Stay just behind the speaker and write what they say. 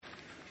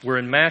We're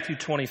in Matthew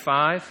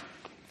 25,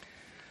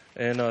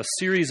 and a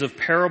series of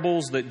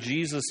parables that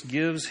Jesus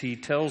gives. He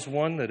tells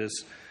one that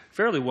is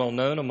fairly well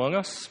known among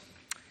us.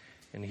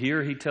 And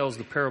here he tells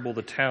the parable of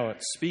the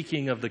talents,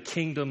 speaking of the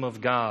kingdom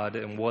of God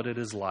and what it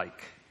is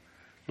like.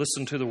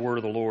 Listen to the word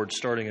of the Lord,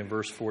 starting in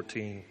verse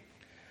 14.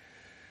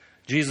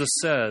 Jesus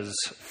says,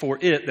 "For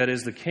it," that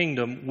is the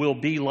kingdom, "will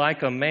be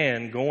like a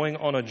man going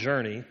on a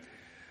journey,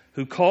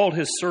 who called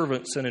his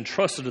servants and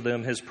entrusted to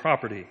them his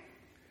property.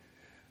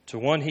 To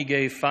one he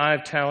gave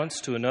 5 talents,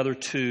 to another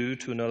 2,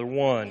 to another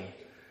 1,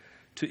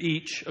 to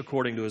each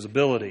according to his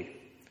ability.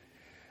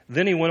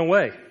 Then he went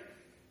away.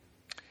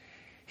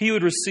 He who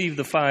had received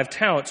the 5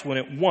 talents went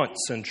at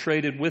once and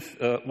traded with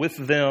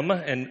them,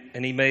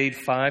 and he made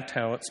 5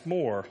 talents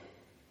more.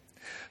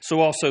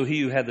 So also he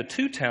who had the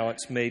 2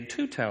 talents made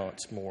 2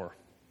 talents more.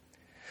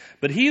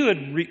 But he who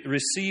had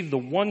received the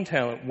 1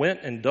 talent went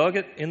and dug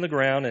it in the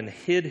ground and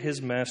hid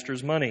his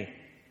master's money.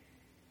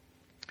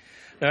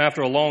 Now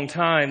after a long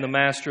time, the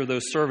master of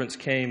those servants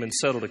came and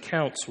settled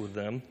accounts with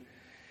them.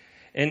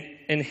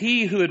 And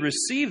he who had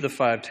received the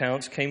 5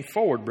 talents came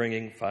forward,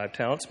 bringing 5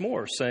 talents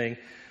more, saying,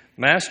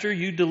 'Master,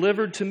 you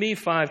delivered to me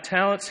 5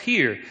 talents.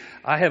 Here,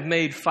 I have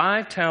made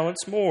 5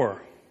 talents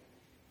more.'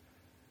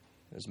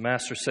 His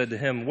master said to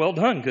him, 'Well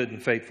done, good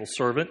and faithful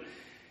servant.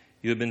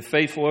 You have been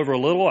faithful over a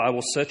little, I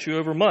will set you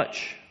over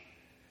much.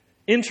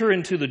 Enter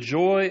into the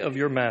joy of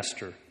your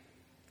master.'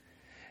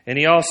 And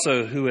he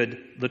also, who had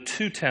the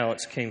 2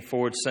 talents, came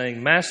forward,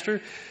 saying,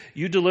 'Master,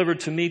 you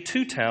delivered to me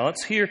 2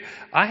 talents. Here,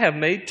 I have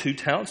made 2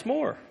 talents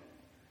more.'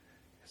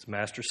 His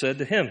master said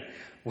to him,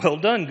 'Well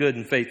done, good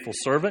and faithful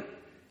servant.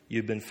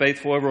 You've been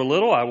faithful over a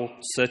little, I will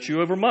set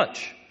you over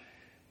much.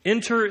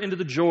 Enter into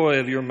the joy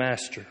of your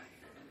master.'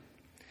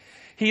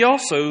 He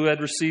also, who had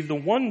received the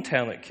 1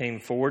 talent, came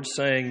forward,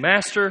 saying,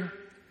 'Master,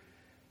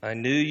 I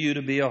knew you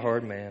to be a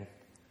hard man,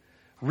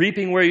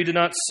 reaping where you did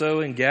not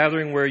sow and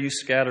gathering where you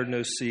scattered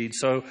no seed.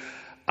 So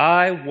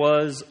I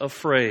was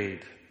afraid,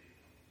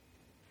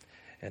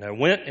 and I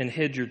went and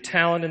hid your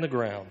talent in the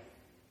ground.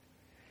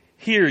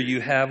 Here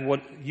you have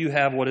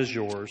what is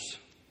yours.'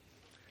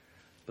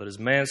 But his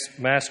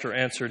master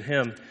answered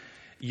him,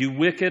 'You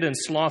wicked and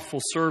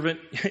slothful servant,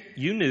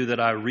 you knew that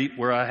I reap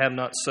where I have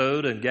not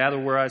sowed and gather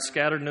where I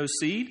scattered no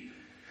seed.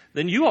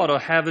 Then you ought to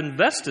have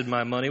invested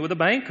my money with the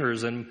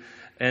bankers, and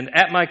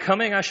at my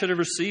coming I should have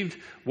received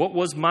what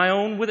was my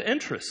own with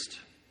interest.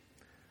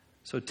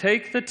 So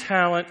take the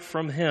talent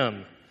from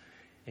him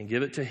and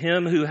give it to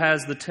him who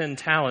has the 10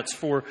 talents.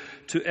 For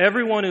to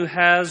everyone who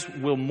has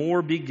will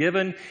more be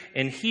given,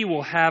 and he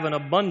will have an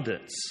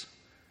abundance.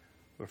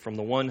 But from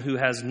the one who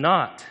has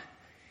not,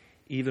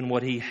 even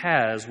what he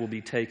has will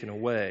be taken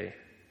away.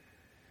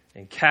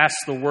 And cast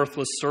the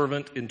worthless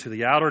servant into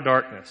the outer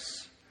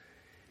darkness.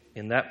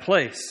 In that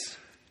place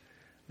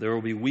there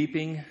will be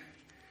weeping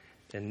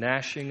and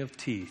gnashing of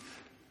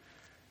teeth.'"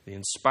 The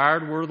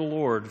inspired word of the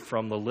Lord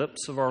from the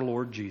lips of our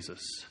Lord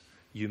Jesus.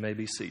 You may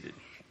be seated.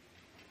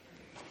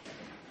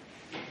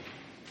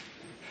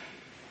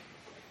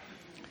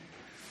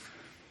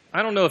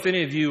 I don't know if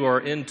any of you are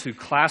into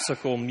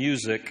classical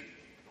music,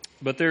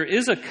 but there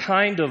is a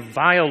kind of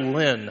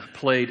violin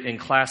played in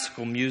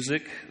classical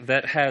music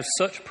that has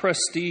such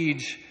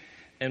prestige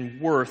and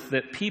worth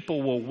that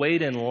people will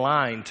wait in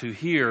line to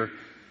hear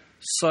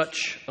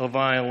such a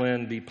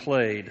violin be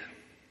played.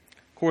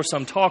 Of course,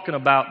 I'm talking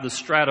about the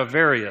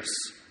Stradivarius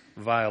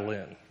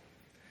violin.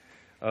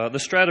 The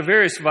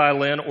Stradivarius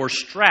violin, or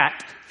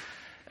Strat,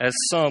 as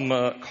some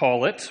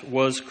call it,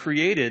 was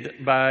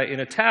created by an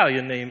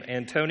Italian named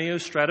Antonio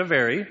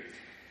Stradivari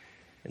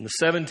in the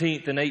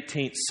 17th and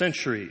 18th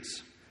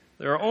centuries.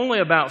 There are only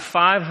about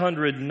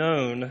 500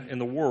 known in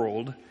the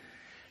world,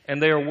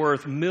 and they are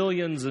worth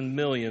millions and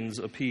millions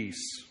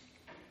apiece.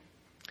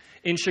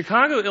 In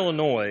Chicago,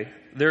 Illinois,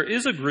 there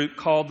is a group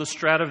called the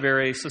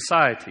Stradivari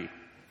Society.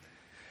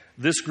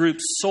 This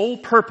group's sole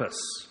purpose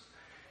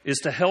is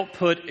to help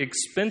put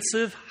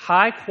expensive,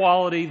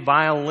 high-quality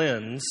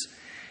violins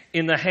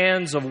in the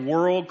hands of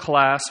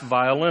world-class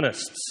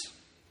violinists.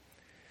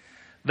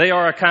 They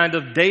are a kind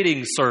of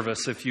dating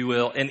service, if you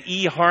will, an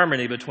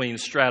e-harmony between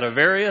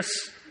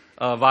Stradivarius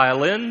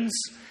violins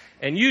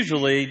and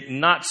usually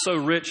not so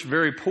rich,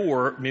 very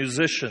poor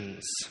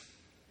musicians.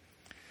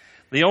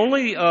 The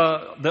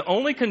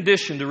only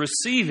condition to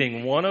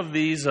receiving one of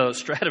these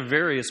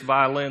Stradivarius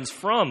violins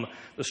from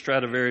the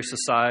Stradivari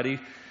Society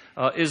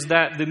is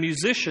that the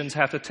musicians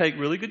have to take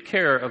really good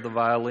care of the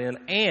violin,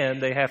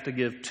 and they have to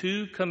give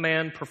 2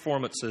 command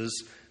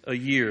performances a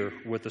year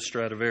with the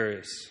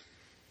Stradivarius.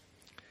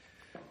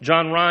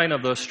 John Ryan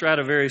of the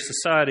Stradivari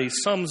Society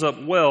sums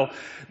up well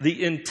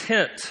the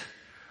intent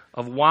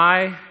of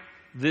why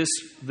this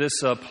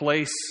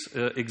place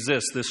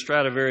exists, this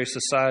Stradivari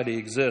Society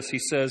exists. He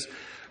says,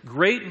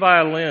 "Great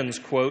violins,"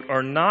 quote,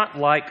 "are not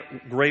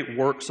like great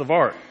works of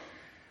art.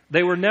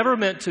 They were never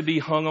meant to be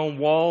hung on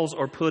walls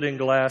or put in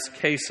glass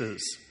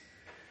cases.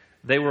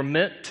 They were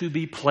meant to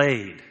be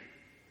played."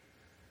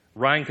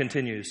 Ryan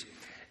continues,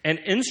 "An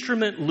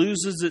instrument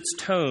loses its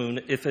tone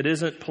if it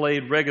isn't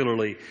played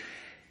regularly.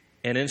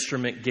 an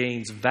instrument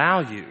gains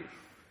value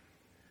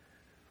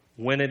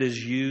when it is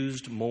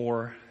used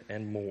more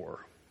and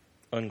more,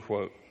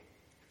 unquote.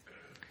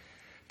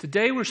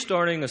 Today we're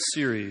starting a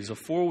series, a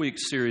 4-week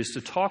series,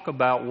 to talk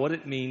about what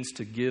it means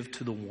to give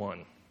to the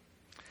one.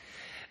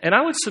 And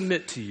I would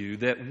submit to you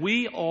that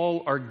we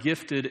all are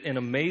gifted in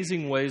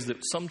amazing ways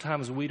that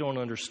sometimes we don't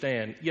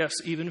understand, yes,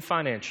 even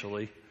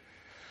financially,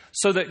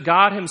 so that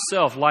God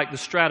Himself, like the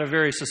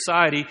Stradivarius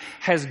Society,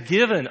 has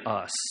given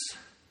us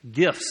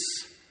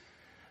gifts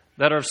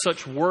that are of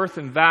such worth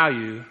and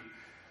value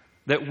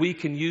that we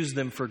can use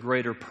them for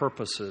greater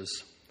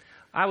purposes.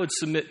 I would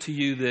submit to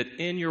you that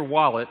in your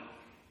wallet,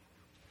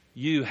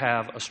 you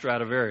have a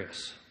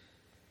Stradivarius.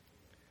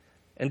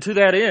 And to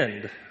that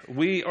end,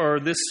 we are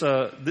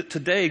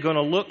today going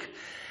to look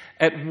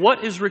at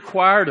what is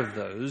required of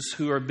those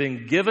who are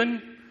being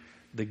given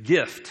the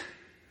gift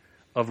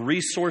of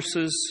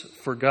resources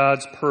for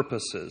God's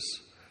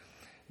purposes.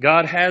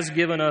 God has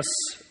given us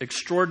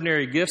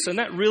extraordinary gifts, and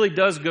that really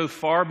does go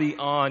far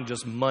beyond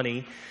just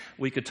money.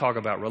 We could talk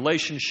about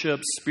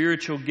relationships,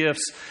 spiritual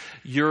gifts,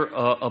 your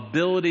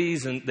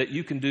abilities and that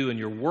you can do in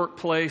your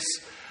workplace,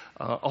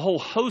 a whole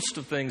host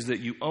of things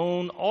that you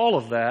own. All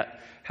of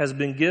that has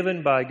been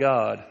given by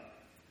God.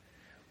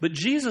 But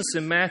Jesus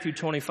in Matthew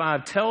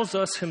 25 tells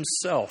us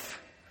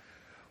Himself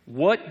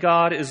what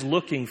God is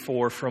looking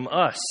for from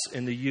us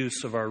in the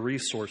use of our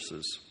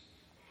resources.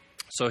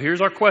 So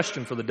here's our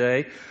question for the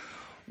day.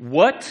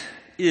 What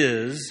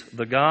is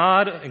the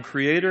God and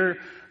Creator,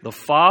 the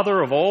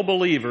Father of all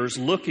believers,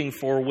 looking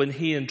for when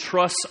He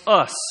entrusts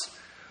us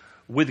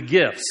with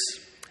gifts?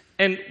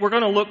 And we're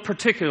going to look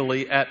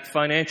particularly at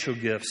financial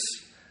gifts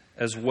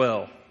as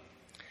well.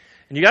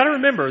 And you got to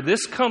remember,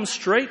 this comes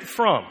straight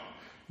from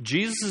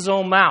Jesus'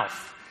 own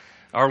mouth,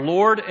 our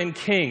Lord and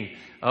King,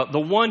 the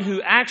one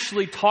who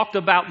actually talked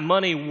about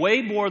money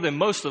way more than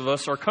most of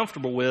us are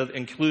comfortable with,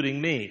 including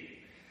me.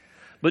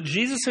 But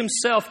Jesus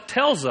Himself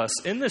tells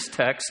us in this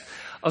text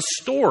a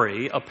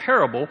story, a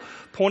parable,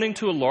 pointing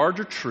to a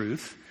larger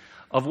truth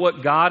of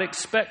what God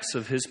expects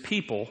of His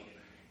people,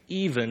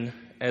 even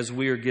as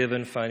we are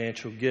given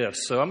financial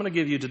gifts. So I'm going to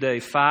give you today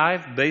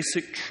 5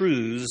 basic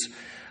truths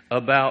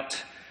about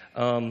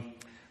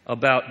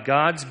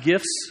God's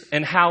gifts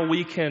and how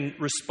we can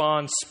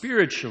respond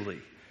spiritually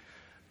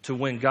to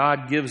when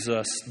God gives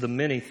us the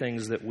many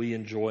things that we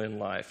enjoy in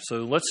life.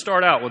 So let's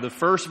start out with the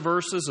first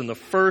verses and the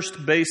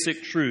first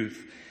basic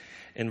truth.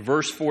 In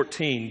verse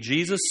 14,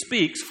 Jesus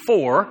speaks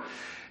for...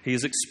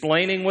 He's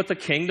explaining what the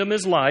kingdom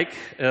is like.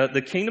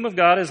 The kingdom of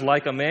God is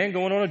like a man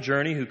going on a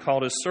journey who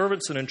called his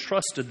servants and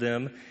entrusted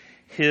them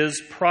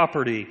his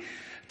property.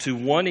 To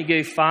one he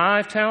gave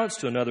 5 talents,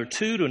 to another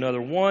 2, to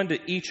another 1, to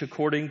each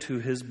according to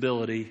his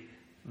ability.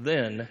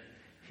 Then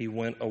he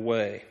went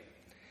away.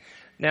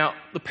 Now,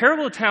 the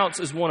parable of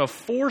talents is one of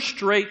 4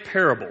 straight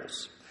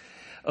parables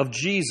of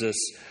Jesus,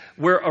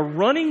 where a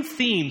running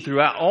theme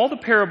throughout all the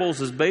parables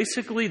is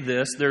basically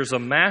this. There's a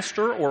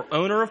master or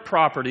owner of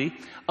property,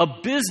 a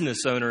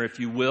business owner, if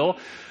you will,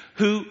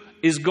 who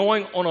is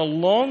going on a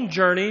long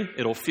journey.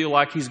 It'll feel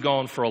like he's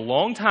gone for a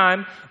long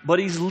time, but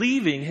he's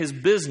leaving his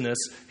business,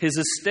 his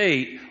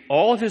estate,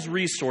 all of his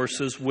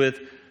resources with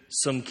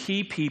some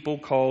key people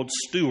called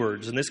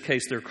stewards. In this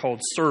case, they're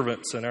called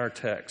servants in our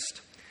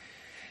text.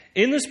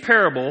 In this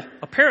parable,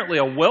 apparently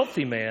a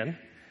wealthy man,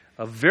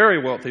 a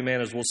very wealthy man,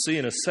 as we'll see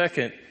in a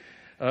second,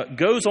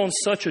 goes on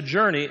such a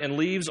journey and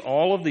leaves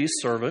all of these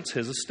servants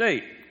his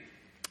estate.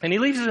 And he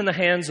leaves it in the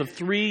hands of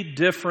 3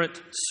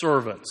 different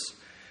servants.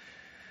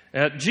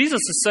 Jesus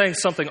is saying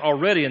something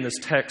already in this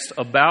text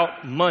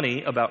about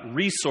money, about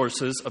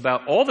resources,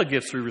 about all the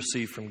gifts we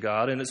receive from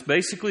God, and it's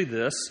basically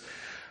this.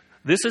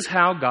 This is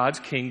how God's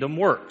kingdom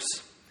works.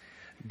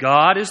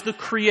 God is the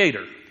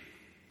creator,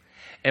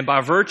 and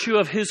by virtue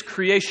of His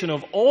creation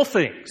of all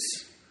things,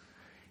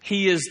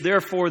 He is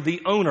therefore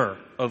the owner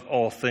of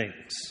all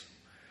things.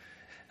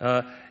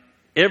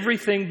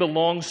 Everything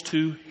belongs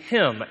to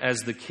Him as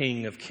the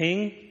King of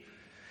Kings.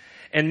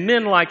 And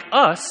men like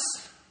us,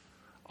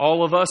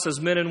 all of us as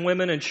men and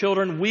women and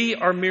children, we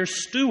are mere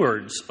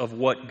stewards of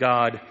what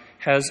God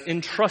has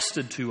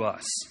entrusted to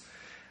us,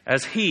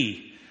 as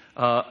He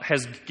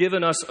has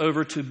given us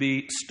over to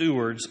be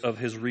stewards of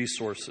His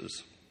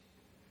resources.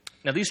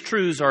 Now, these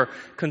truths are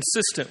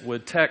consistent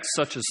with texts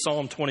such as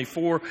Psalm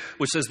 24,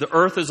 which says, "The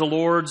earth is the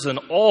Lord's and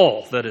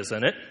all that is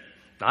in it,"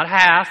 not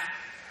half,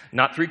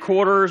 not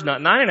 3/4,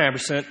 not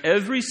 99%.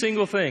 Every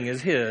single thing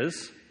is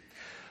His.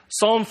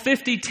 Psalm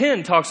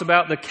 50:10 talks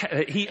about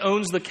He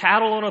owns the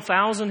cattle on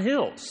 1,000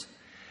 hills.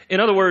 In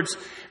other words,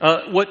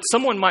 what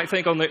someone might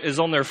think is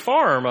on their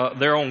farm,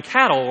 their own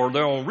cattle or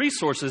their own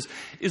resources,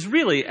 is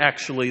really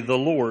actually the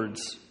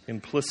Lord's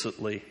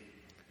implicitly.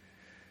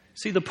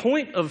 See, the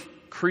point of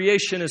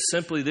creation is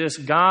simply this: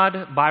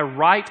 God, by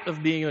right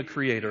of being a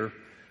creator,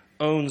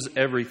 owns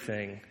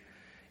everything.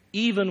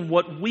 Even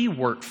what we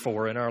work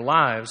for in our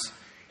lives,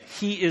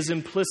 He is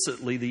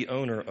implicitly the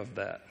owner of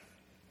that.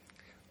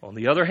 On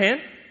the other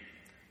hand,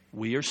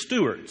 we are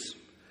stewards.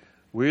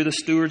 We're the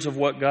stewards of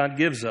what God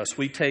gives us.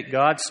 We take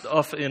God's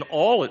stuff in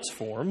all its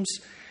forms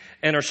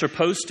and are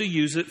supposed to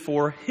use it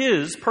for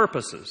His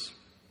purposes.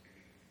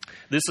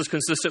 This is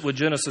consistent with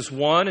Genesis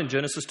 1 and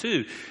Genesis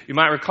 2. You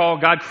might recall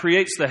God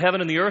creates the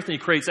heaven and the earth, and He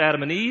creates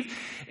Adam and Eve,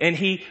 and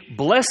He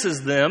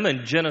blesses them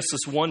in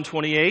Genesis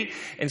 1:28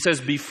 and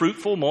says, "Be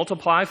fruitful,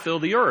 multiply, fill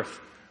the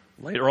earth."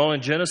 Later on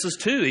in Genesis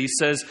 2, He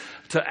says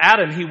to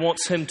Adam He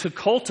wants him to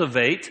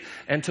cultivate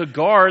and to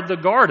guard the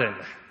garden.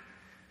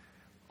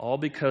 All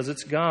because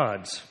it's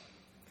God's.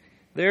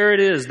 There it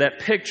is, that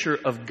picture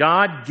of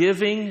God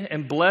giving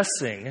and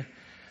blessing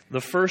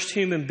the first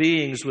human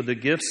beings with the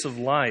gifts of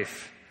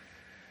life.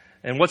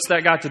 And what's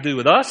that got to do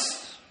with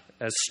us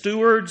as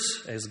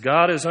stewards, as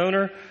God as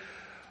owner?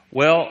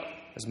 Well,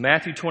 as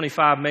Matthew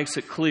 25 makes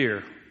it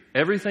clear,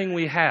 everything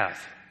we have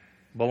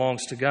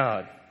belongs to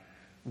God.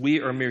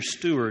 We are mere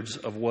stewards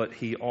of what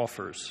He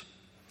offers.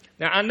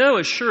 Now, I know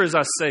as sure as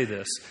I say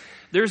this,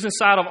 there's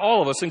inside of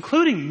all of us,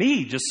 including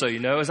me, just so you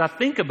know, as I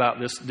think about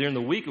this during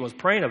the week and was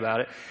praying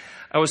about it,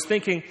 I was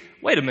thinking,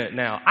 wait a minute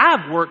now,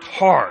 I've worked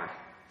hard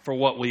for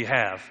what we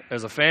have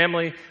as a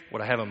family,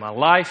 what I have in my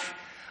life.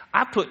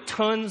 I put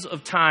tons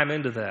of time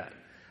into that.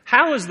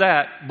 How does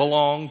that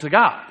belong to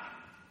God?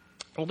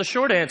 Well, the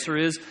short answer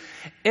is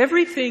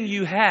everything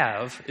you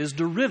have is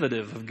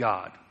derivative of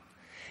God.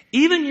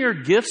 Even your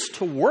gifts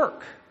to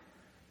work,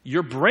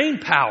 your brain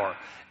power,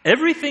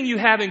 everything you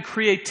have in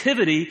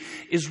creativity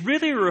is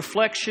really a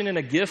reflection and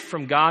a gift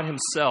from God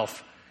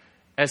Himself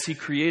as He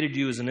created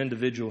you as an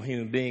individual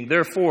human being.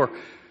 Therefore,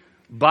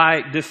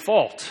 by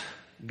default,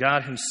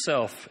 God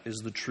Himself is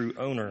the true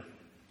owner.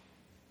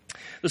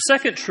 The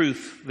second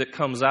truth that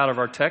comes out of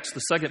our text,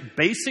 the second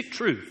basic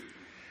truth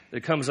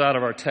that comes out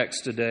of our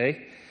text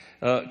today,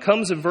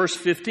 comes in verse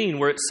 15,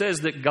 where it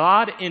says that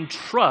God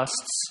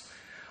entrusts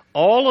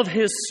all of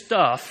His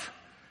stuff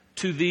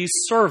to these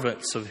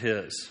servants of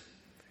His.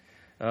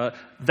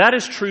 That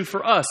is true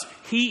for us.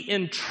 He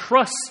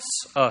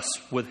entrusts us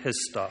with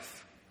His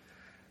stuff.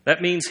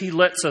 That means He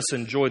lets us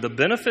enjoy the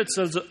benefits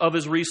of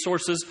His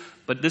resources,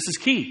 but this is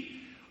key,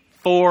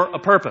 for a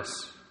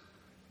purpose.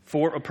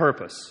 For a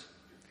purpose.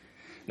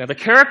 Now, the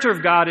character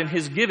of God in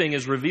His giving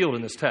is revealed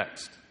in this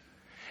text.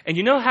 And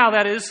you know how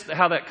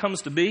that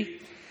comes to be?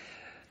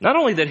 Not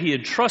only that He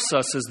entrusts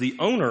us as the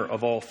owner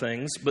of all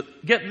things,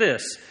 but get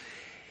this,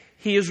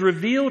 He is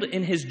revealed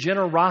in His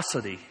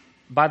generosity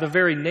by the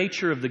very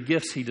nature of the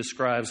gifts He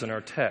describes in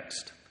our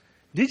text.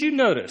 Did you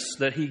notice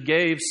that He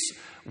gave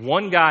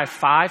one guy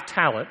 5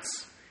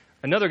 talents,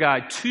 another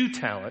guy 2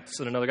 talents,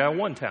 and another guy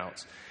 1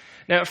 talent?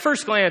 Now, at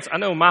first glance, I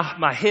know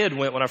my head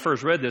went when I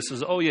first read this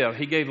is, oh yeah,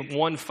 He gave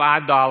one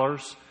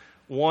 $5,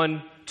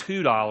 one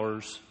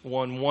 $2,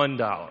 one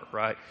 $1,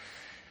 right?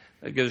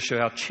 That goes to show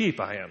how cheap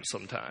I am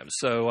sometimes.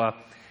 So,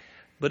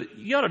 but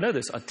you ought to know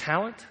this, a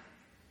talent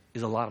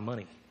is a lot of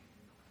money.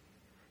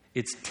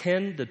 It's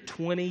 10 to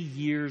 20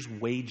 years'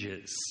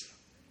 wages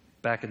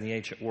back in the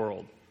ancient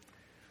world.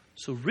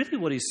 So really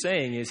what He's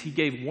saying is He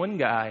gave one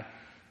guy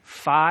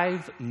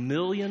 $5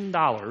 million,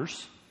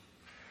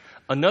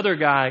 another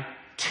guy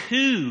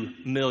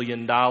 $2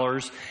 million,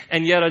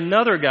 and yet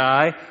another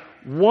guy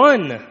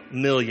 $1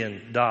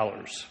 million.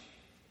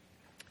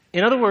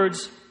 In other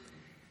words,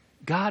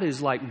 God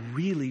is like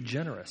really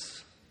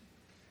generous.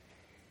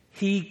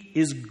 He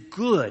is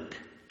good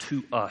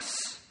to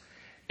us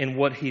in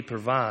what He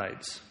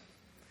provides.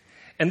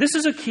 And this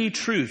is a key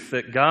truth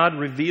that God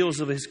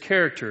reveals of His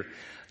character.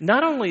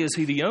 Not only is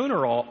He the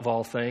owner of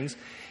all things,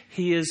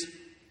 He is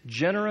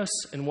generous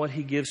in what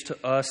He gives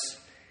to us.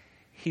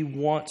 He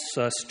wants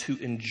us to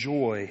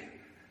enjoy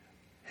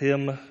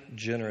Him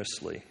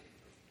generously.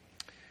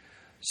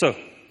 So,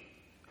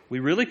 we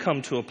really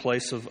come to a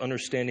place of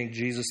understanding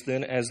Jesus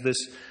then as this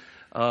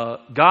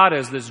God,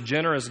 as this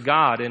generous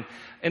God.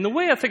 And the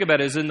way I think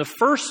about it is in the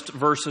first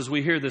verses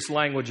we hear this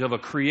language of a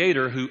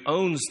creator who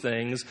owns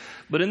things,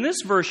 but in this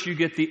verse you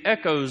get the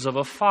echoes of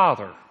a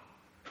father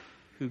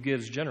who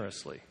gives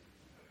generously.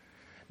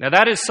 Now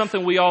that is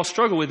something we all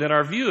struggle with in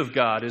our view of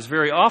God, is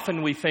very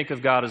often we think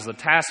of God as the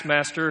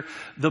taskmaster,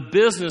 the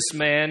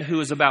businessman who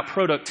is about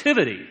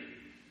productivity.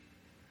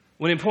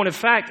 When in point of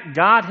fact,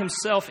 God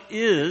Himself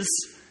is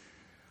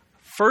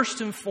first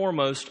and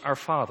foremost our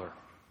Father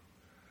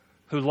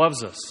who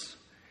loves us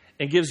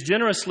and gives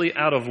generously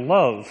out of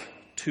love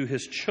to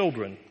His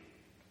children.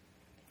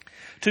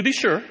 To be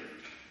sure,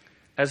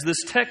 as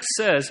this text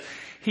says,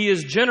 He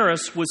is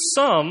generous with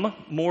some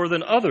more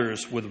than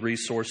others with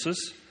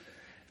resources,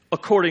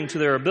 according to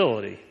their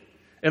ability.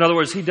 In other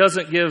words, He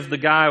doesn't give the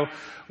guy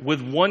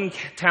with 1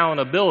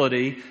 talent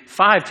ability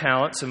 5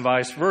 talents and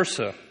vice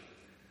versa.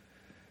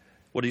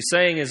 What He's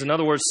saying is, in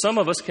other words, some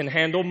of us can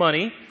handle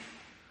money,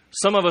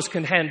 some of us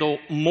can handle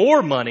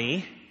more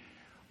money.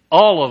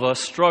 All of us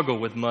struggle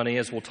with money,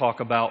 as we'll talk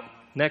about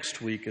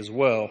next week as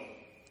well.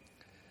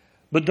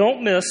 But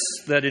don't miss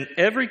that in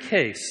every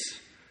case,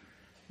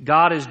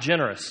 God is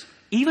generous.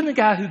 Even the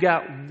guy who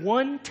got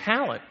 1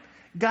 talent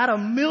got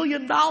 $1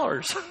 million.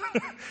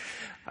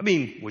 I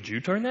mean, would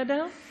you turn that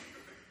down?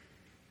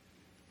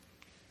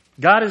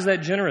 God is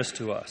that generous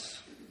to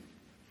us.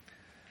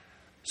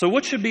 So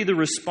what should be the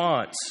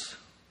response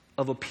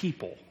of a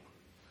people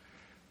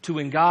to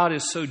when God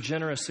is so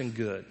generous and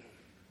good?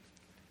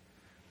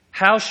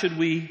 How should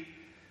we,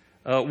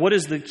 what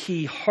is the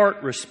key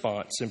heart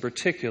response in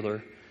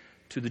particular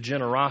to the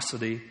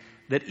generosity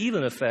that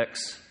even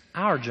affects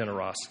our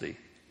generosity?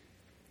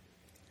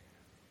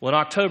 Well, in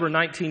October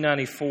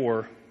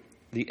 1994,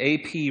 the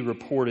AP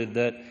reported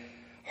that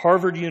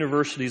Harvard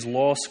University's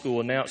law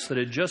school announced that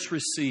it had just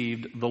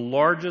received the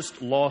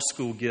largest law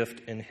school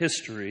gift in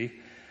history,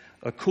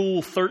 a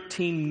cool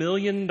 $13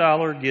 million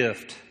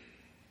gift.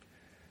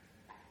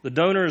 The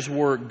donors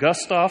were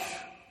Gustav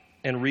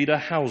and Rita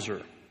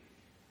Hauser.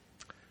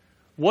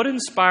 What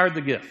inspired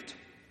the gift?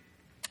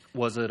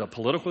 Was it a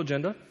political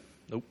agenda?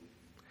 Nope.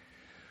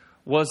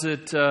 Was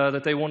it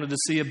that they wanted to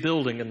see a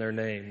building in their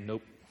name?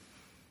 Nope.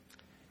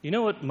 You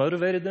know what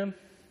motivated them?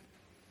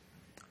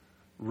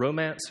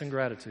 Romance and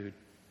gratitude.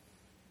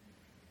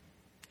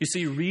 You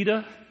see,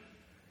 Rita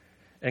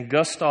and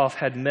Gustav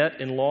had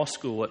met in law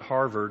school at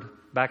Harvard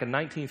back in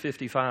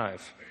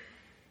 1955.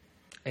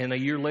 And a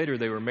year later,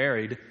 they were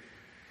married.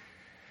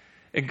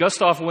 And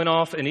Gustav went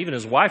off, and even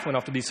his wife went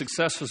off to be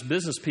successful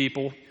business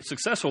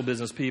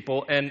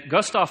people. And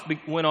Gustav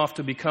went off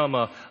to become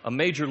a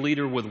major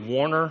leader with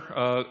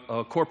Warner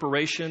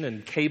Corporation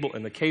and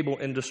in the cable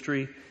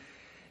industry.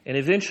 And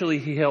eventually,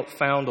 he helped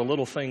found a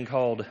little thing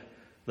called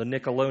the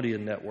Nickelodeon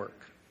Network.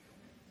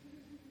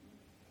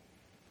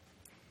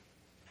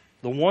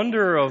 The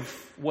wonder of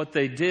what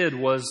they did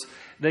was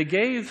they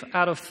gave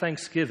out of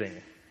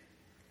thanksgiving,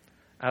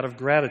 out of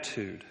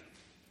gratitude,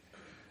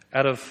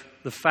 out of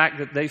the fact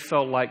that they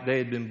felt like they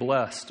had been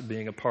blessed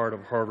being a part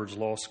of Harvard's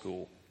law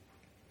school.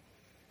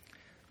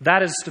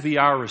 That is to be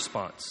our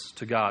response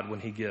to God when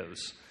He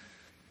gives.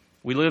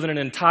 We live in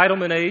an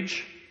entitlement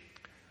age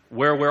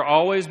where we're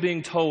always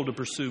being told to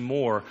pursue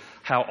more.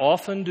 How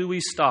often do we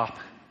stop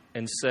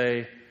and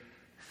say,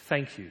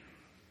 thank you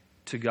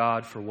to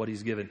God for what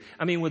He's given?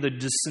 I mean, with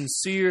a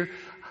sincere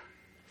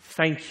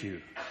thank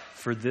you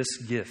for this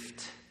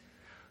gift,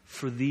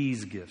 for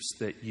these gifts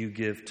that you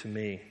give to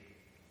me.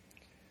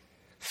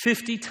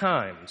 50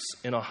 times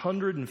in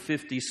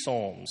 150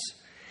 Psalms,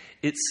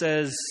 it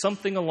says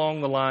something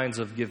along the lines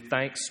of give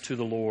thanks to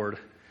the Lord.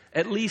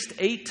 At least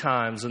 8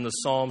 times in the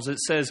Psalms, it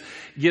says,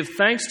 give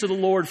thanks to the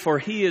Lord, for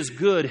He is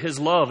good, His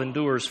love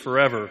endures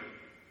forever.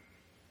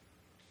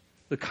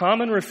 The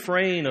common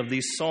refrain of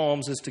these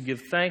Psalms is to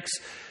give thanks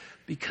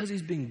because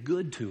He's been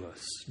good to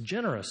us,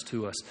 generous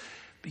to us,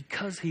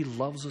 because He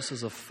loves us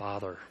as a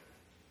Father.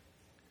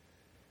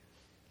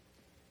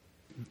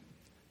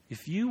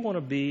 If you want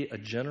to be a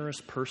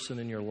generous person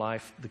in your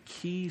life, the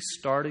key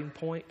starting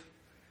point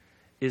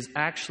is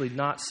actually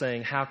not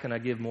saying, how can I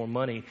give more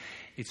money?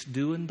 It's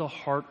doing the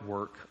heart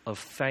work of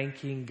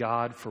thanking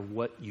God for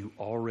what you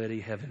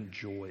already have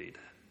enjoyed.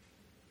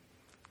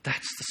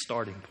 That's the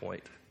starting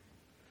point.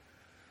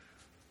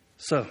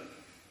 So,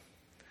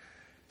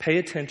 pay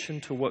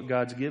attention to what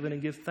God's given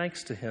and give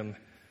thanks to Him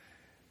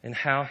and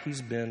how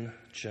He's been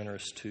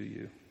generous to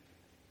you.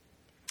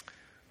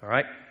 All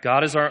right,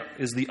 God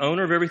is the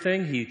owner of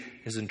everything. He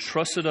has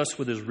entrusted us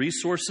with His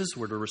resources.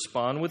 We're to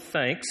respond with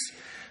thanks.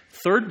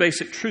 Third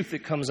basic truth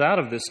that comes out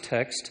of this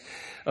text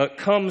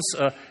comes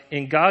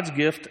in God's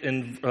gift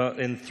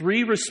in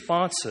 3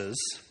 responses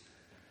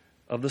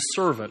of the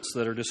servants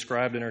that are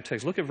described in our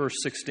text. Look at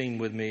verse 16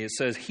 with me. It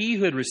says, he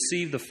who had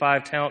received the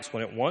 5 talents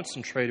went at once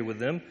and traded with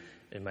them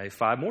and made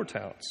 5 more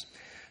talents.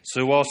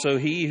 So also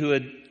he who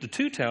had the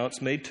 2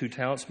 talents made 2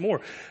 talents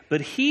more. But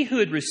he who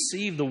had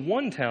received the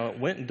 1 talent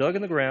went and dug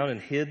in the ground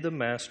and hid the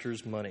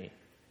master's money.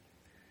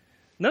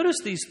 Notice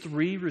these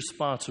 3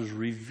 responses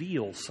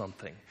reveal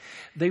something.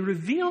 They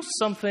reveal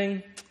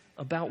something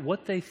about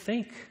what they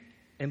think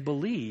and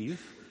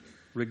believe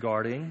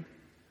regarding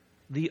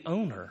the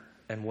owner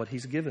and what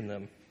he's given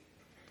them.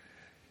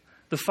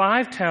 The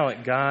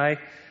 5-talent guy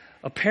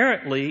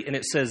apparently, and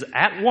it says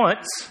at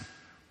once,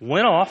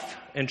 went off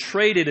and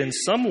traded in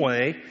some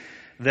way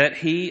that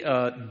he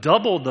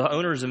doubled the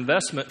owner's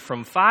investment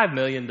from $5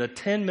 million to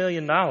 $10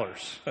 million.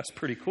 That's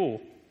pretty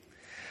cool.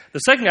 The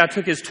second guy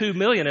took his $2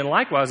 million and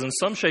likewise in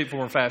some shape,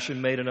 form, or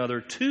fashion made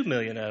another $2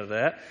 million out of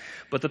that.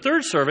 But the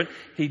third servant,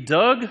 he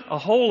dug a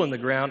hole in the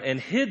ground and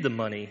hid the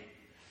money.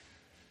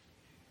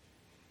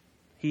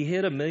 He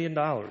hid $1 million.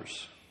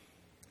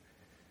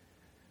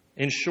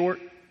 In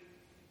short,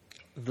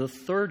 the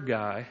third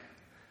guy,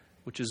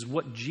 which is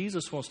what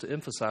Jesus wants to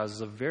emphasize, is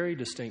a very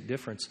distinct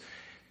difference,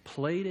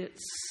 played it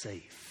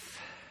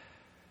safe.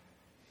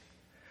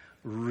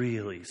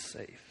 Really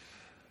safe.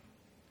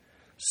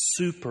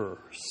 Super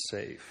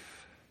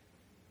safe.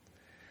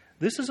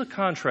 This is a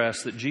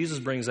contrast that Jesus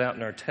brings out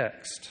in our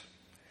text.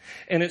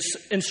 And it's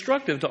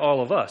instructive to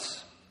all of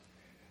us,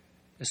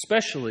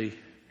 especially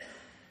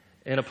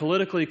in a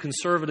politically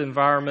conservative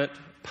environment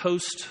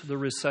post the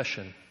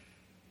recession.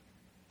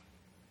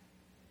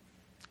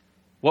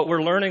 What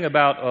we're learning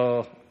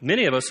about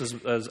many of us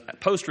as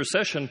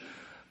post-recession,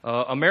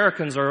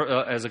 Americans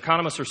are, as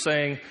economists are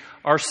saying,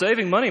 are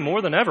saving money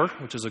more than ever,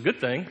 which is a good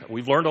thing.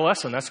 We've learned a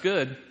lesson. That's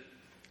good.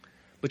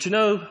 But you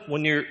know,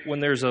 when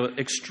there's an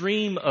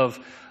extreme of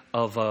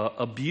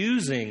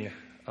abusing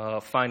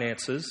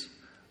finances,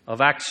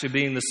 of actually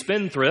being the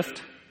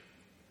spendthrift,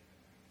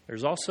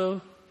 there's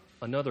also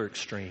another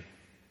extreme.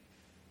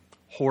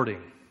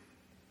 Hoarding.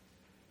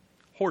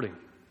 Hoarding.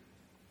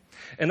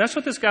 And that's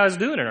what this guy's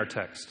doing in our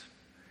text.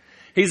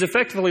 He's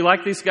effectively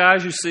like these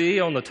guys you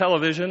see on the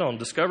television, on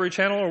Discovery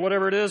Channel or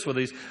whatever it is, with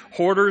these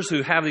hoarders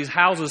who have these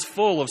houses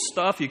full of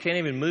stuff you can't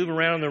even move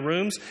around in their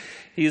rooms.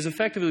 He is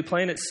effectively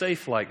playing it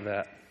safe like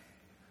that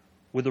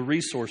with the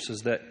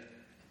resources that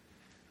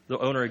the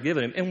owner had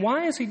given him. And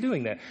why is he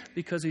doing that?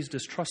 Because he's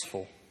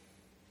distrustful.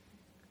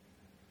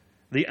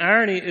 The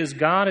irony is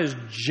God is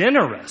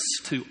generous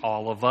to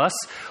all of us.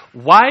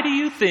 Why do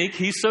you think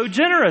he's so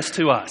generous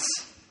to us?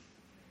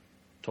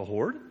 To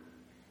hoard?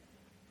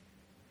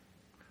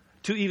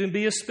 To even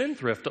be a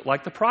spendthrift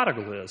like the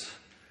prodigal is?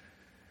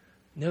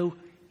 No,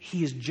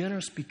 he is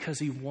generous because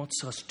he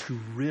wants us to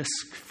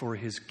risk for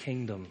his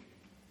kingdom.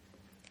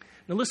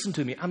 Now listen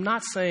to me. I'm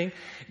not saying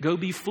go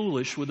be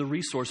foolish with the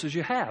resources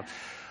you have.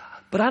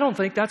 But I don't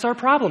think that's our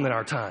problem in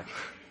our time.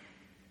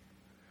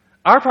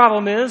 Our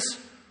problem is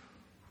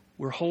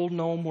we're holding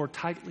on more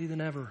tightly than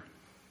ever.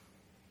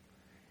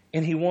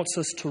 And he wants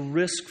us to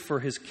risk for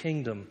his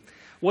kingdom.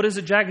 What is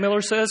it Jack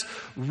Miller says?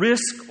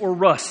 Risk or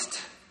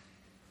rust.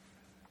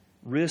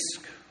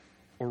 Risk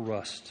or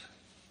rust.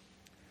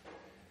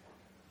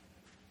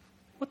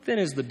 What then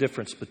is the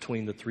difference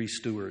between the three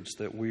stewards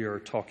that we are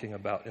talking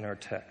about in our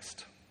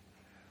text?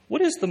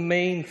 What is the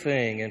main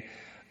thing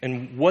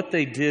and what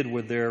they did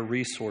with their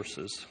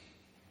resources?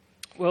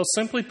 Well,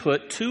 simply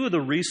put, two of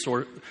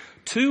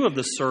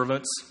the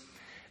servants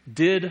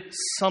did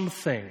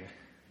something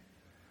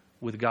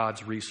with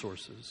God's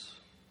resources.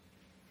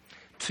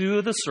 Two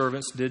of the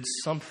servants did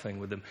something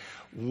with them.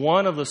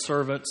 One of the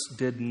servants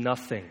did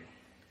nothing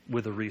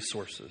with the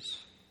resources.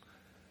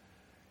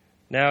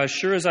 Now, as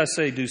sure as I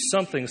say do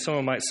something,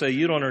 someone might say,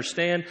 you don't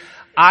understand.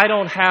 I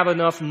don't have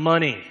enough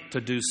money to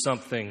do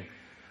something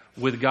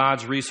with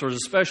God's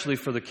resources, especially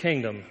for the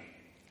kingdom.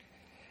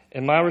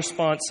 And my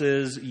response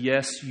is,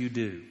 yes, you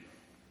do.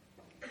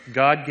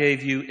 God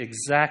gave you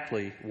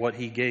exactly what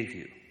he gave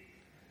you.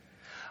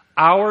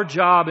 Our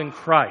job in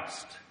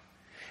Christ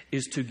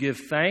is to give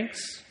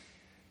thanks,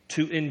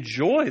 to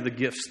enjoy the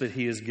gifts that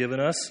he has given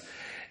us,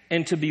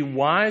 and to be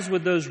wise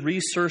with those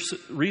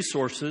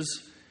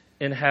resources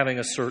in having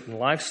a certain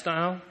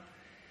lifestyle,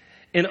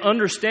 in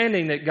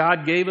understanding that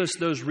God gave us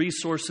those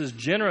resources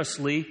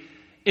generously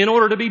in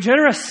order to be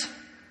generous.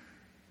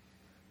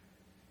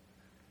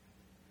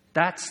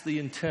 That's the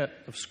intent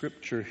of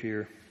Scripture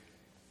here.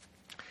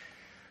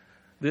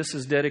 This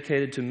is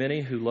dedicated to many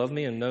who love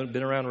me and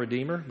been around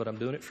Redeemer, but I'm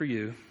doing it for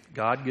you.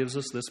 God gives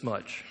us this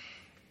much.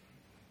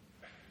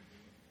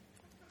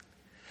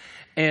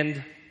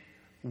 And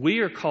we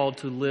are called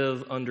to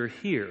live under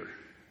here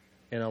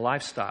in a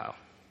lifestyle.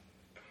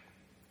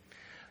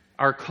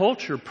 Our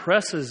culture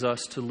presses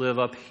us to live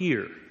up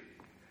here.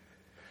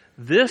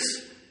 This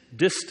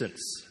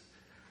distance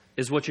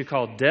is what you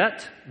call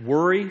debt,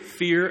 worry,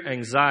 fear,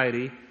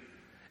 anxiety,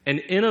 and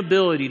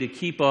inability to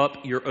keep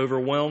up. You're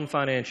overwhelmed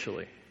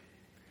financially.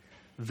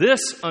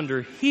 This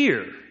under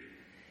here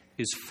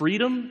is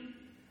freedom,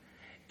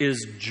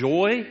 is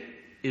joy,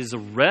 is a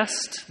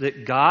rest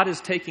that God is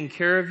taking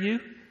care of you,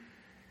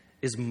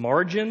 is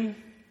margin,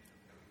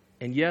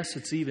 and yes,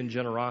 it's even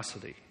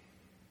generosity.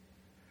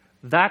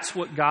 That's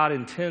what God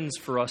intends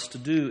for us to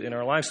do in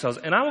our lifestyles.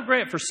 And I will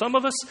grant, for some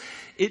of us,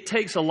 it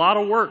takes a lot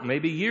of work,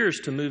 maybe years,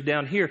 to move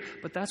down here,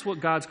 but that's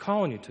what God's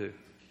calling you to.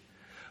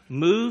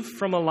 Move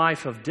from a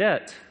life of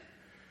debt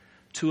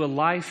to a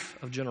life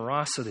of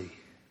generosity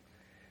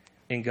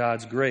in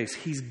God's grace.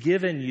 He's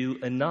given you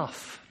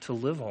enough to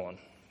live on.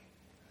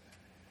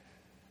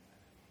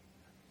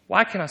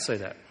 Why can I say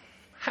that?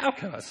 How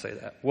can I say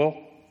that?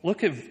 Well,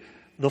 look at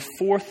the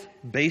fourth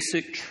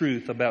basic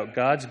truth about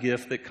God's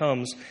gift that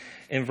comes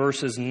in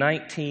verses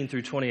 19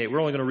 through 28.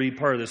 We're only going to read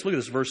part of this. Look at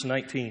this, verse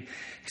 19. He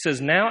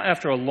says, "Now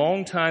after a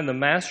long time the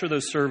master of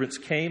those servants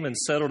came and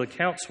settled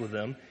accounts with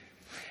them.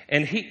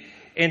 And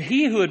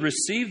he who had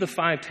received the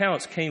 5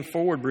 talents came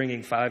forward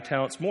bringing 5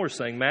 talents more,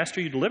 saying,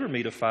 'Master, you delivered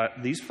me to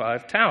these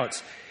 5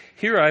 talents.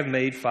 Here I've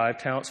made 5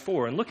 talents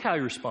for.' And look how he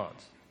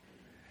responds.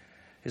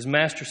 His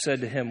master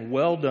said to him,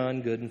 'Well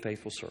done, good and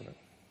faithful servant.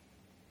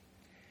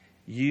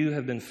 You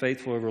have been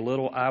faithful over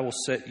little. I will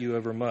set you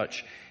over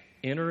much.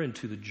 Enter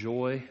into the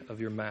joy of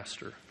your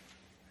master.'"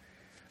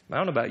 I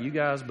don't know about you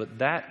guys, but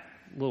that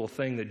little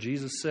thing that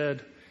Jesus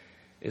said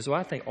is what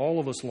I think all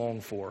of us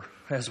long for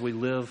as we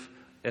live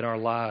in our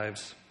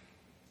lives.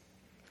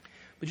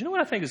 But you know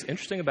what I think is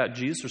interesting about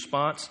Jesus'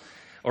 response,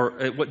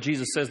 or what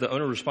Jesus says the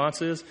owner's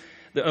response is?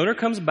 The owner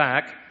comes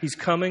back. He's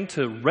coming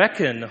to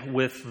reckon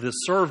with the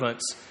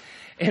servants.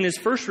 And his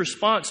first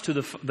response to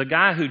the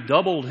guy who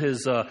doubled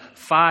his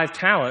 5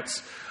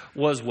 talents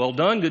was, "Well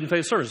done, good and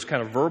faithful servant." It's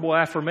kind of verbal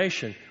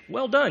affirmation.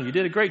 "Well done, you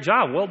did a great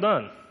job, well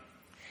done."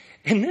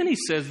 And then he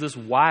says this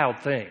wild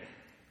thing.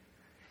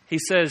 He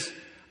says,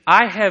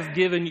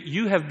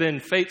 you have been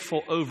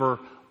faithful over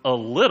a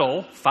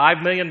little,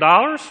 $5 million?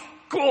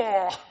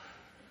 Cool.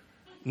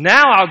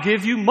 Now I'll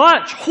give you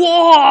much.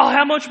 Whoa,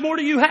 how much more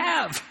do you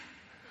have?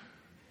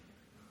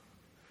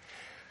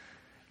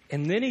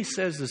 And then he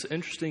says this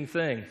interesting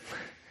thing.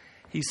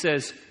 He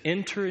says,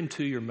 enter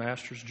into your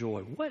master's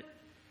joy.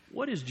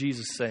 What is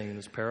Jesus saying in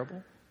this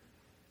parable?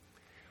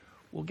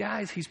 Well,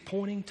 guys, he's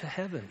pointing to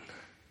heaven.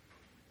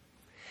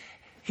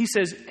 He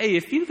says, hey,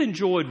 if you've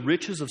enjoyed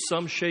riches of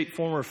some shape,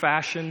 form, or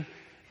fashion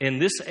in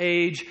this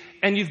age,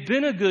 and you've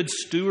been a good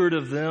steward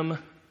of them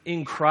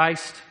in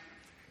Christ,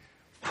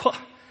 well,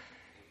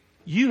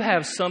 you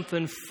have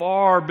something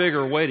far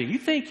bigger waiting. You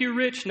think you're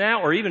rich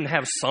now, or even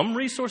have some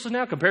resources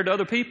now compared to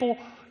other people?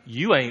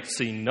 You ain't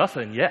seen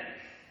nothing yet.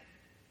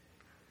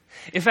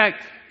 In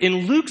fact,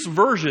 in Luke's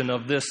version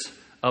of this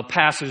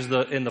passage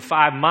in the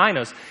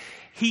 5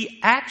 he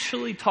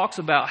actually talks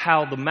about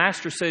how the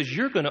master says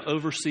you're going to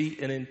oversee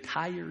an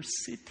entire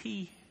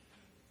city.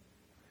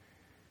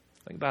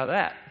 Think about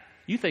that.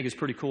 You think it's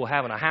pretty cool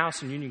having a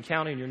house in Union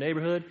County in your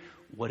neighborhood.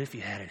 What if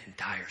you had an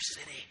entire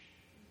city?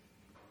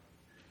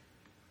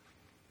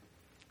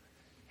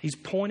 He's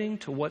pointing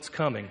to what's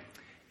coming.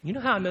 You know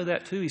how I know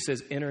that too? He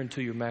says, enter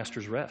into your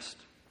master's rest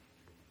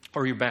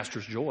or your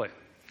master's joy.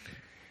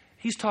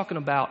 He's talking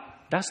about,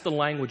 that's the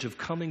language of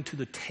coming to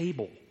the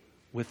table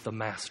with the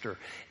master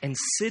and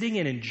sitting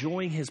and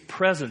enjoying his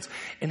presence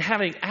and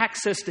having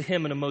access to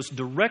him in a most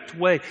direct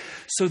way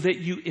so that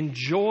you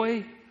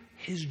enjoy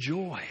his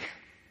joy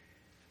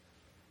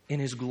in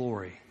his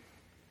glory.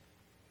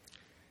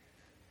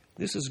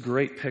 This is a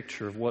great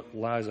picture of what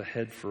lies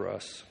ahead for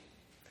us.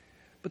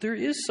 But there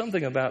is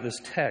something about this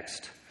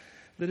text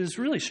that is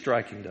really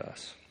striking to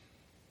us.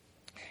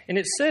 And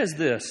it says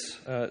this,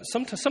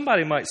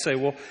 somebody might say,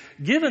 well,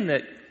 given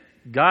that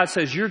God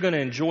says you're going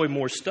to enjoy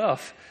more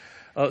stuff,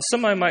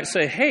 somebody might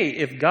say, hey,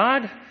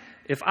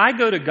 if I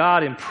go to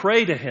God and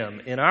pray to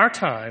him in our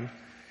time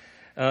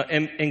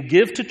and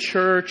give to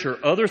church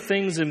or other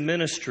things in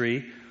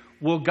ministry,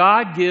 will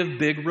God give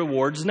big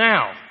rewards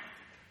now?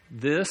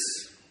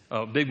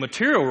 Big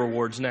material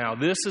rewards now.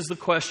 This is the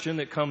question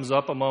that comes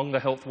up among the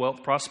health,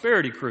 wealth,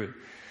 prosperity crew.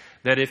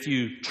 That if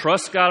you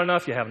trust God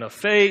enough, you have enough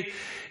faith,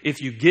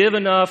 if you give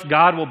enough,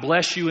 God will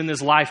bless you in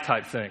this life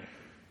type thing.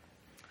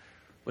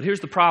 But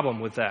here's the problem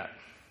with that.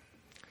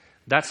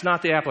 That's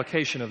not the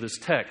application of this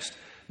text.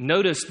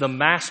 Notice the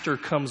master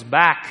comes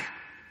back,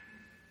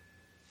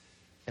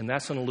 and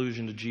that's an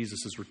allusion to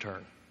Jesus'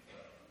 return.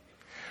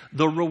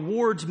 The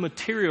rewards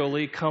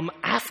materially come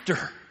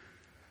after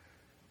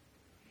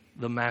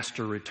the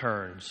master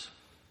returns.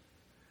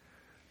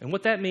 And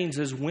what that means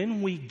is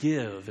when we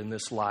give in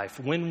this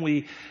life, when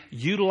we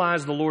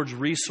utilize the Lord's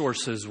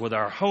resources with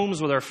our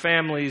homes, with our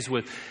families,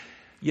 with,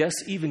 yes,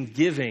 even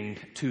giving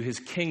to his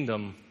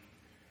kingdom,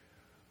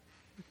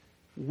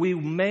 we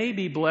may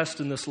be blessed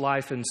in this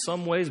life in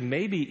some ways,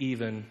 maybe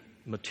even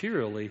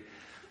materially,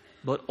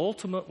 but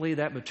ultimately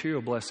that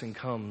material blessing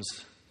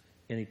comes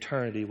in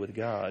eternity with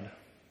God.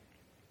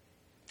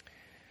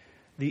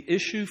 The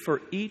issue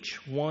for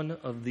each one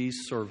of these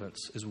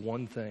servants is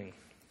one thing: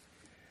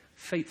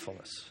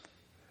 faithfulness.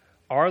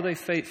 Are they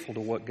faithful to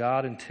what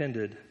God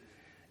intended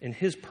in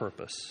his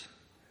purpose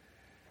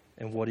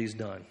and what he's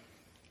done?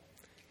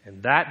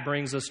 And that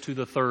brings us to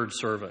the third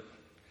servant.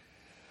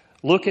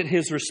 Look at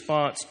his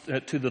response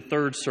to the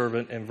third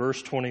servant in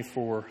verse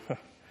 24.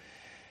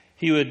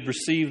 He who had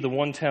received the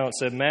 1 talent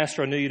said,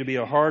 Master, I knew you to be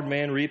a hard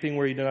man, reaping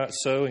where you did not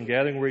sow and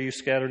gathering where you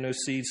scattered no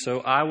seed.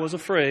 So I was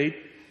afraid,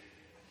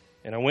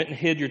 and I went and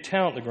hid your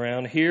talent in the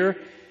ground. Here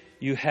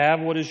you have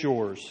what is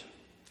yours.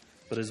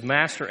 But his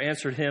master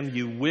answered him,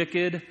 You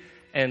wicked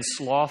and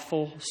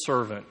slothful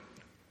servant.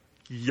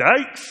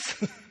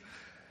 Yikes!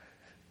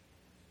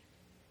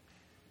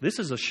 This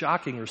is a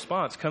shocking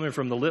response coming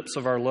from the lips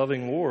of our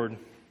loving Lord.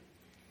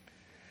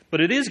 But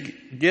it is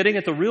getting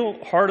at the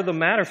real heart of the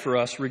matter for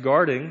us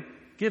regarding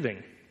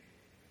giving.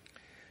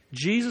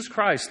 Jesus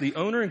Christ, the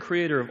owner and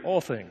creator of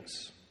all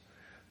things,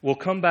 will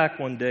come back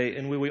one day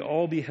and we will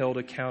all be held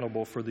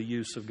accountable for the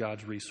use of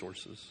God's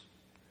resources.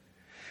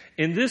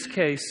 In this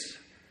case,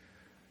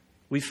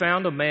 we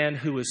found a man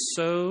who was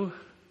so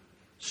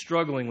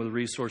struggling with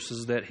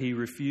resources that he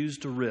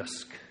refused to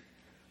risk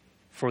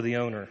for the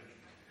owner.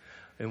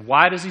 And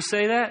why does he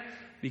say that?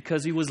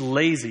 Because he was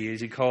lazy,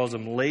 as he calls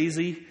him.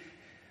 Lazy.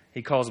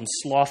 He calls him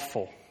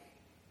slothful.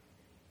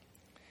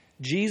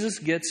 Jesus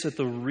gets at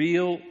the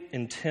real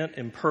intent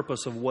and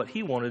purpose of what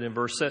he wanted in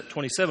verse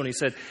 27. He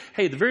said,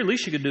 hey, the very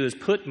least you could do is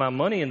put my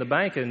money in the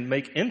bank and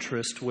make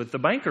interest with the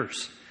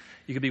bankers.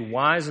 You could be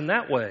wise in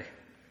that way.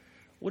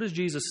 What is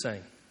Jesus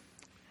saying?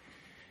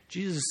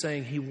 Jesus is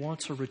saying he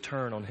wants a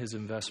return on his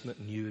investment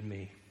in you and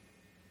me.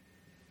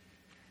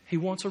 He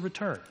wants a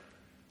return.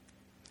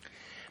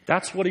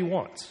 That's what he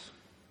wants.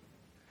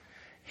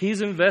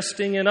 He's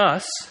investing in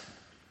us.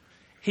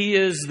 He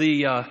is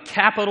the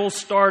capital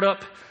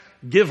startup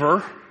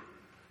giver,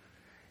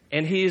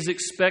 and he is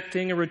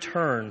expecting a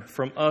return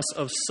from us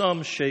of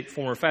some shape,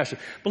 form, or fashion.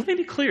 But let me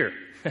be clear.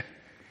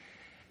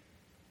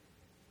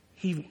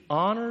 He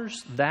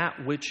honors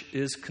that which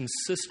is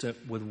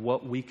consistent with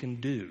what we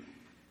can do.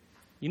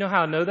 You know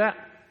how I know that?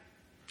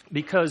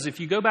 Because if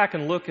you go back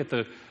and look at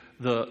the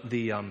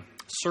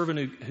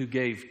servant who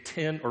gave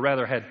 10, or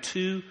rather had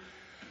 2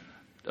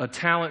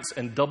 talents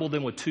and doubled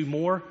them with 2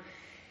 more,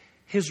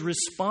 his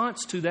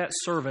response to that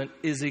servant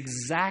is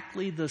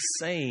exactly the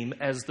same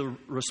as the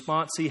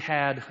response he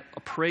had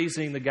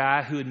appraising the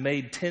guy who had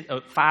made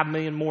 $5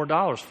 million more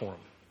for him.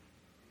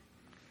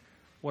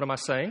 What am I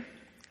saying?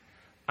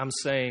 I'm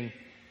saying,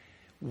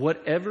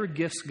 whatever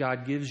gifts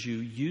God gives you,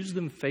 use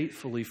them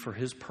faithfully for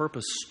His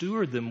purpose.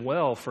 Steward them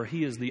well, for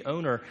He is the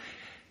owner.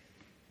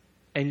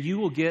 And you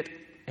will get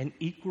an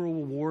equal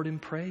reward in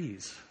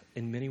praise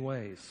in many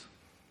ways.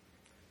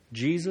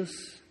 Jesus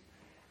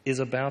is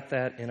about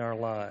that in our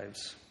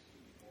lives.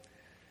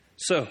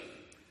 So,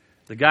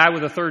 the guy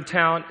with the 3rd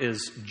talent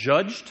is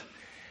judged.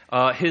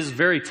 His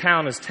very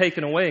talent is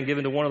taken away and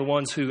given to one of the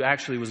ones who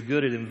actually was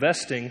good at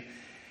investing.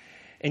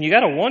 And you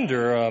got to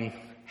wonder,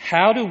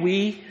 how do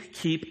we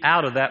keep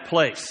out of that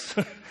place?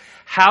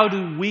 How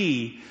do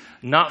we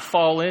not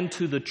fall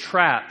into the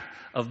trap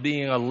of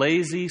being a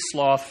lazy,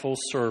 slothful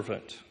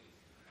servant?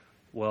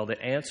 Well,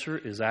 the answer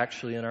is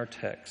actually in our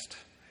text.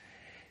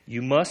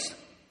 You must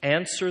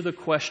answer the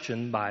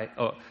question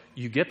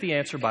you get the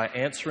answer by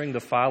answering the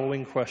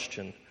following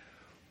question.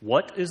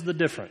 What is the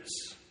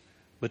difference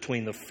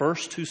between the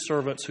first 2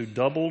 servants who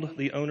doubled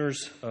the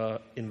owner's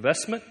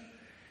investment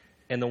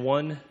and the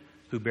one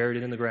who buried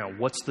it in the ground?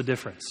 What's the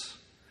difference?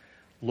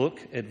 Look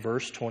at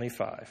verse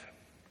 25.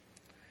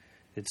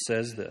 It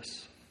says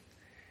this: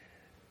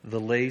 the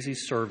lazy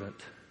servant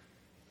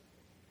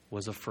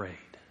was afraid.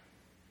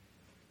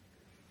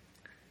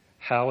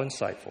 How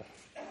insightful.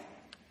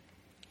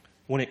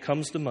 When it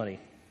comes to money,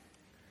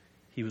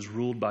 he was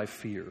ruled by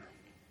fear,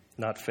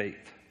 not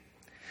faith.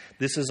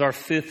 This is our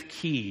 5th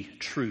key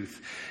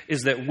truth,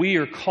 is that we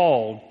are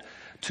called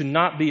to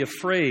not be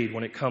afraid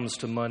when it comes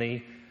to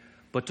money,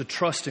 but to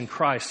trust in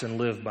Christ and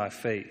live by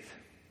faith.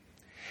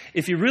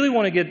 If you really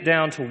want to get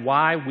down to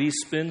why we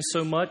spend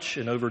so much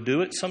and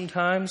overdo it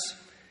sometimes,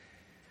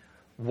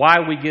 why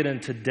we get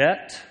into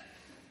debt,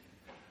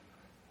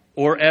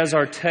 or as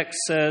our text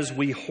says,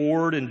 we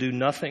hoard and do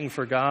nothing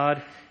for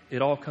God,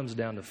 it all comes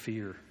down to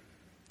fear.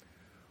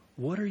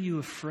 What are you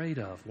afraid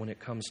of when it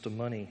comes to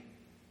money?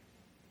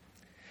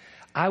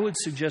 I would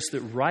suggest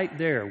that right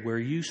there where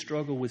you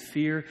struggle with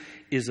fear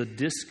is a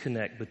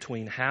disconnect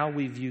between how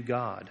we view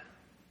God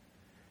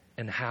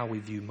and how we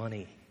view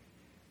money.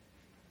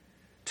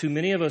 Too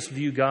many of us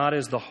view God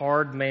as the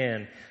hard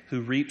man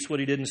who reaps what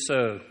he didn't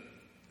sow.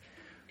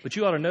 But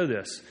you ought to know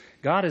this.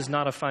 God is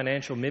not a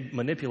financial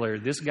manipulator.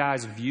 This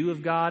guy's view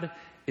of God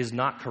is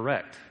not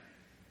correct.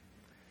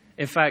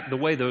 In fact, the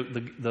way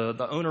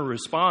the owner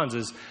responds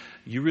is,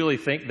 you really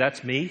think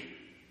that's me?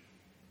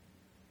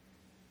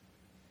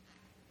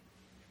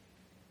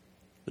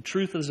 The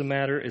truth of the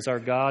matter is our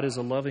God is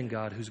a loving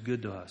God who's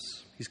good to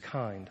us. He's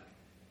kind.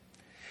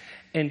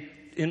 And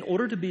in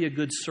order to be a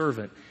good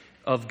servant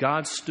of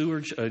God's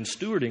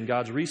stewarding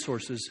God's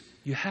resources,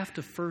 you have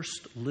to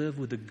first live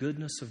with the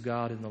goodness of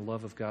God and the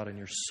love of God in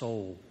your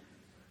soul.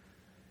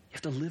 You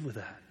have to live with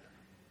that.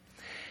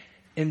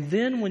 And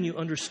then when you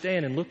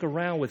understand and look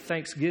around with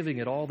thanksgiving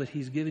at all that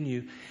He's given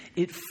you,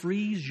 it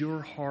frees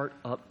your heart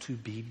up to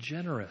be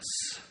generous.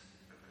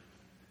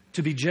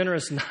 To be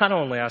generous not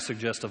only, I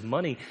suggest, of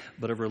money,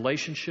 but of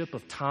relationship,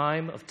 of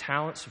time, of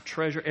talents, of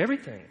treasure,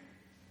 everything.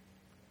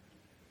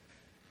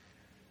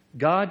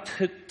 God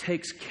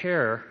takes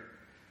care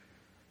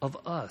of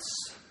us.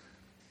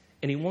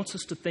 And He wants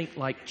us to think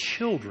like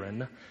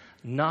children,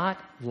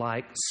 not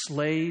like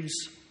slaves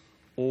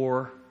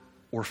or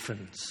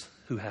orphans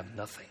who have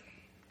nothing.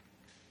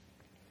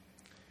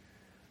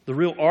 The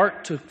real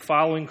art to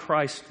following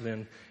Christ,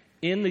 then,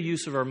 in the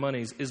use of our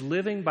monies, is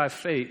living by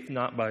faith,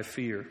 not by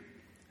fear.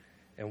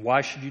 And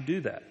why should you do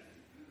that?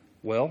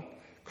 Well,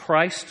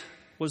 Christ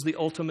was the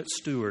ultimate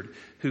steward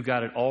who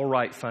got it all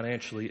right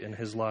financially in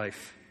His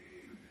life.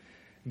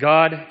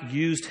 God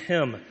used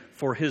Him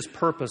for His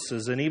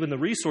purposes, and even the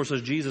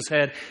resources Jesus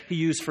had, He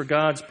used for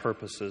God's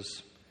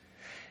purposes.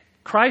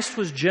 Christ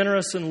was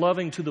generous and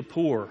loving to the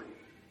poor.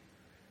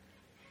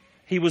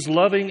 He was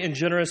loving and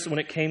generous when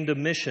it came to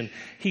mission.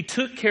 He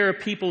took care of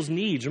people's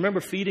needs.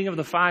 Remember feeding of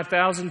the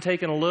 5,000,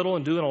 taking a little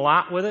and doing a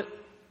lot with it?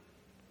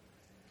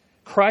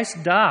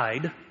 Christ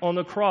died on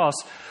the cross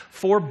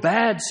for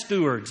bad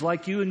stewards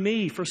like you and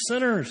me, for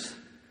sinners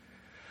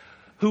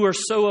who are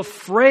so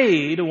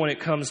afraid when it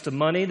comes to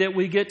money that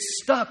we get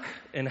stuck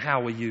in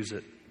how we use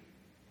it.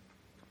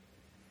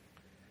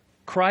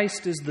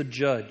 Christ is the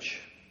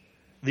judge,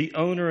 the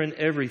owner in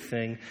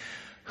everything,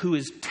 who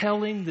is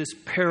telling this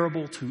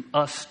parable to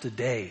us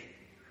today.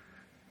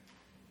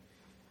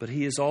 But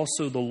He is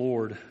also the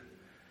Lord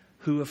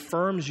who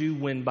affirms you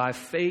when by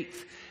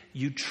faith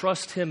you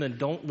trust Him and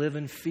don't live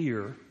in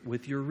fear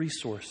with your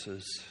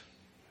resources.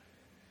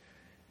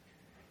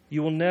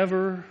 You will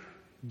never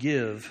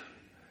give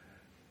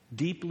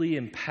deeply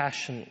and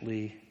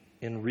passionately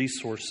in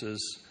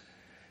resources,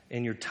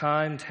 in your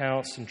time,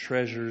 talents, and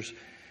treasures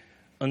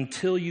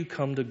until you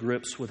come to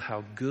grips with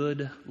how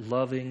good,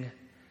 loving,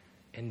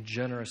 and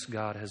generous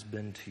God has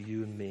been to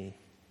you and me.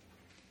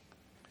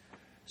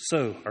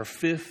 So, our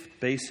fifth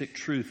basic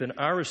truth, and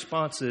our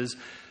response is,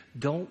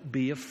 don't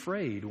be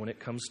afraid when it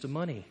comes to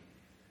money.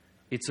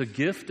 It's a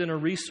gift and a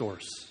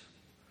resource,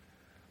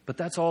 but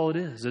that's all it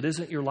is. It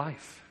isn't your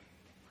life.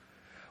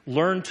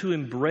 Learn to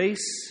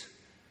embrace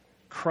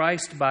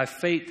Christ by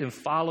faith and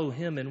follow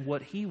Him in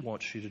what He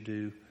wants you to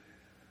do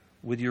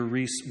with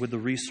the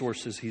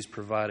resources He's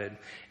provided.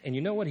 And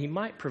you know what? He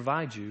might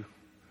provide you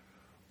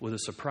with a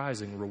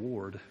surprising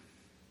reward.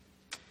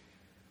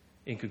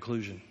 In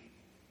conclusion,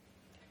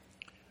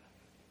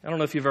 I don't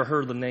know if you've ever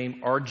heard of the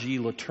name R.G.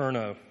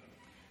 Letourneau.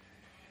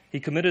 He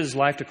committed his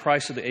life to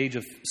Christ at the age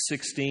of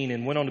 16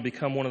 and went on to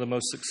become one of the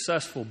most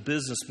successful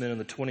businessmen in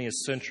the 20th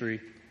century.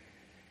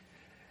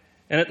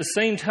 And at the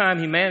same time,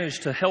 he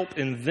managed to help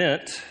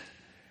invent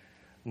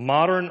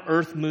modern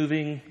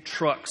earth-moving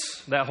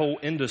trucks. That whole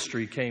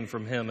industry came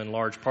from him in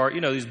large part. You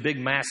know, these big,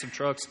 massive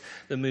trucks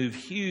that move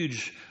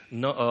huge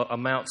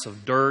amounts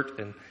of dirt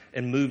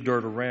and move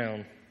dirt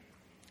around.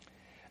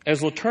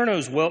 As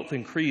Letourneau's wealth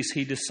increased,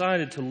 he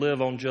decided to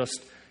live on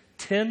just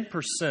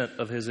 10%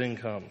 of his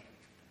income.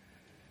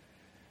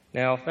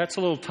 Now, that's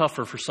a little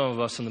tougher for some of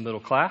us in the middle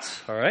class,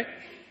 all right?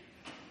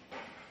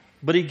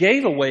 But he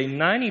gave away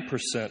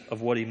 90%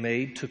 of what he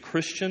made to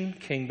Christian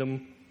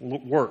kingdom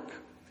work.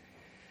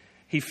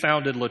 He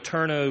founded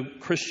Letourneau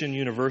Christian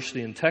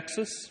University in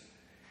Texas.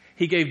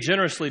 He gave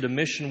generously to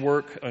mission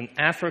work in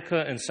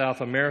Africa and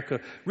South America,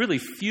 really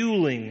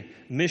fueling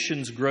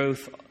missions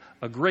growth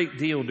a great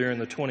deal during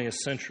the 20th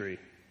century.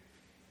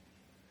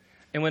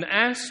 And when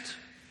asked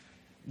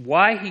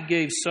why he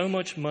gave so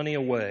much money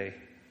away,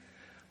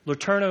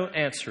 Letourneau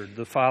answered in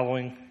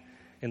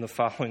the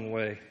following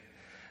way.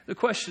 The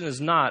question is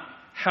not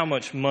how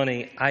much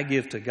money I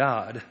give to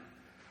God,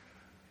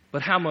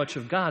 but how much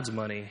of God's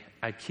money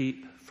I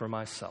keep for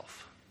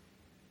myself.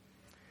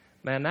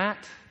 Man,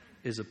 that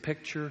is a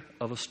picture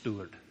of a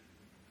steward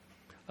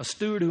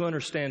who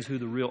understands who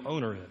the real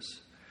owner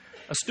is.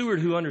 A steward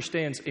who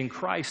understands in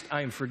Christ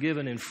I am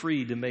forgiven and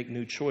free to make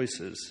new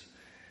choices.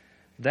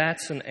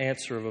 That's an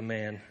answer of a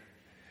man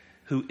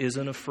who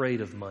isn't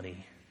afraid of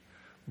money,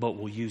 but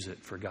will use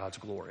it for God's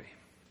glory.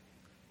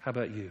 How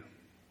about you?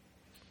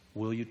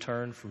 Will you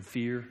turn from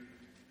fear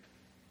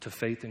to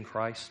faith in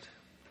Christ,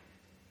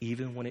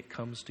 even when it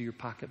comes to your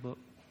pocketbook?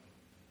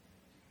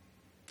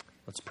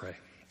 Let's pray.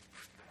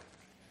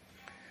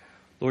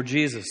 Lord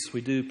Jesus,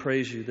 we do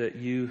praise you that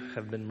you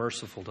have been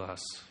merciful to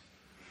us.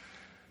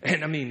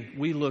 And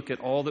we look at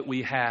all that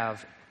we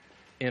have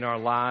in our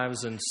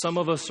lives, and some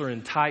of us are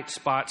in tight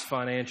spots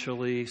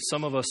financially.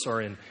 Some of us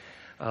are in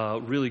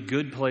really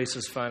good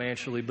places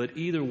financially. But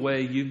either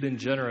way, you've been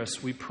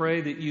generous. We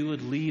pray that you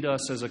would lead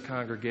us as a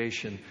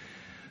congregation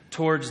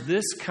towards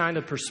this kind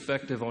of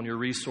perspective on your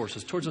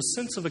resources, towards a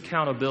sense of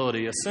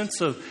accountability, a sense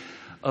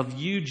of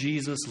you,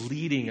 Jesus,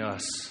 leading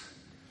us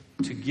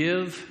to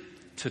give,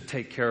 to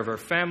take care of our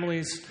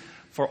families,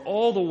 for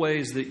all the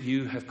ways that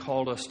you have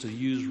called us to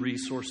use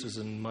resources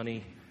and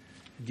money.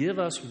 Give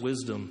us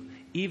wisdom,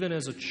 even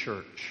as a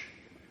church,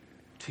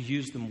 to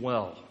use them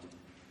well,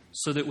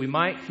 so that we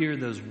might hear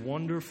those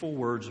wonderful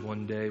words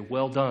one day,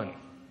 well done,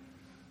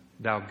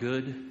 thou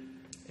good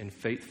and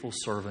faithful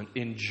servant.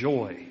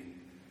 Enjoy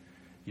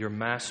your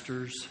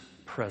master's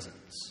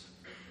presence.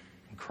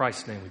 In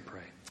Christ's name we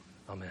pray.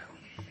 Amen.